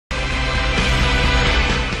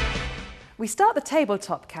We start the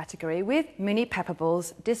tabletop category with mini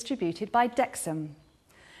Pepperballs distributed by Dexam.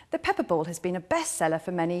 The Pepperball has been a bestseller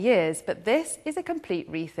for many years, but this is a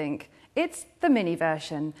complete rethink. It's the mini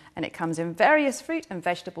version, and it comes in various fruit and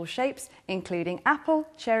vegetable shapes, including apple,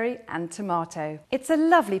 cherry and tomato. It's a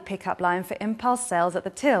lovely pickup line for impulse sales at the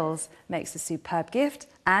tills, makes a superb gift,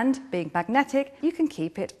 and being magnetic, you can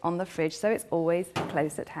keep it on the fridge so it's always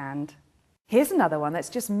close at hand. Here's another one that's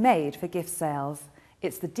just made for gift sales.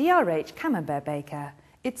 It's the DRH Camembert Baker.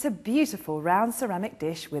 It's a beautiful round ceramic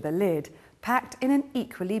dish with a lid, packed in an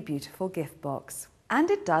equally beautiful gift box. And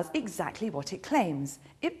it does exactly what it claims.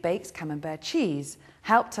 It bakes Camembert cheese,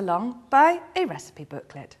 helped along by a recipe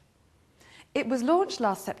booklet. It was launched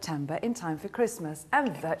last September in time for Christmas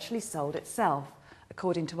and virtually sold itself.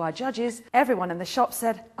 According to our judges, everyone in the shop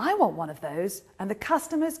said, "I want one of those," and the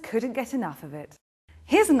customers couldn't get enough of it.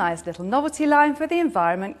 Here's a nice little novelty line for the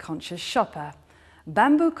environment-conscious shopper.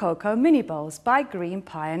 Bamboo Coco Mini Bowls by Green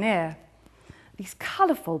Pioneer. These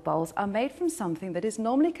colourful bowls are made from something that is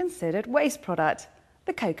normally considered waste product,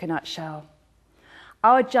 the coconut shell.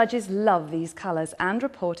 Our judges love these colours and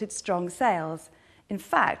reported strong sales. In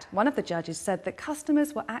fact, one of the judges said that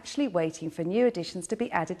customers were actually waiting for new additions to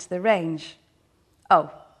be added to the range.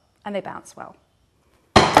 Oh, and they bounce well.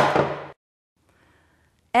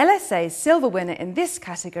 LSA's silver winner in this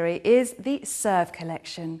category is the Serve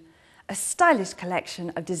Collection, a stylish collection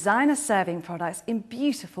of designer serving products in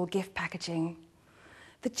beautiful gift packaging.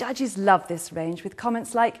 The judges love this range with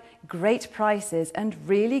comments like great prices and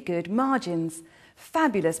really good margins,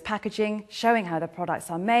 fabulous packaging showing how the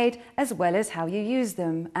products are made as well as how you use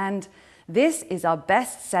them, and this is our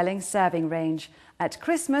best-selling serving range. At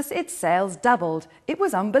Christmas, its sales doubled. It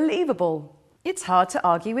was unbelievable. It's hard to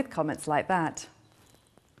argue with comments like that.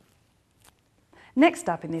 Next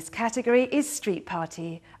up in this category is Street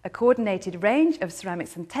Party, a coordinated range of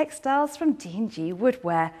ceramics and textiles from T&G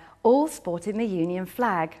Woodware, all sporting the Union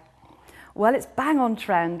flag. Well, it's bang on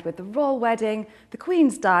trend with the Royal Wedding, the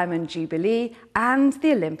Queen's Diamond Jubilee and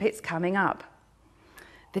the Olympics coming up.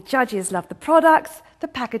 The judges love the products, the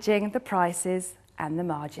packaging, the prices and the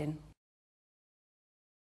margin.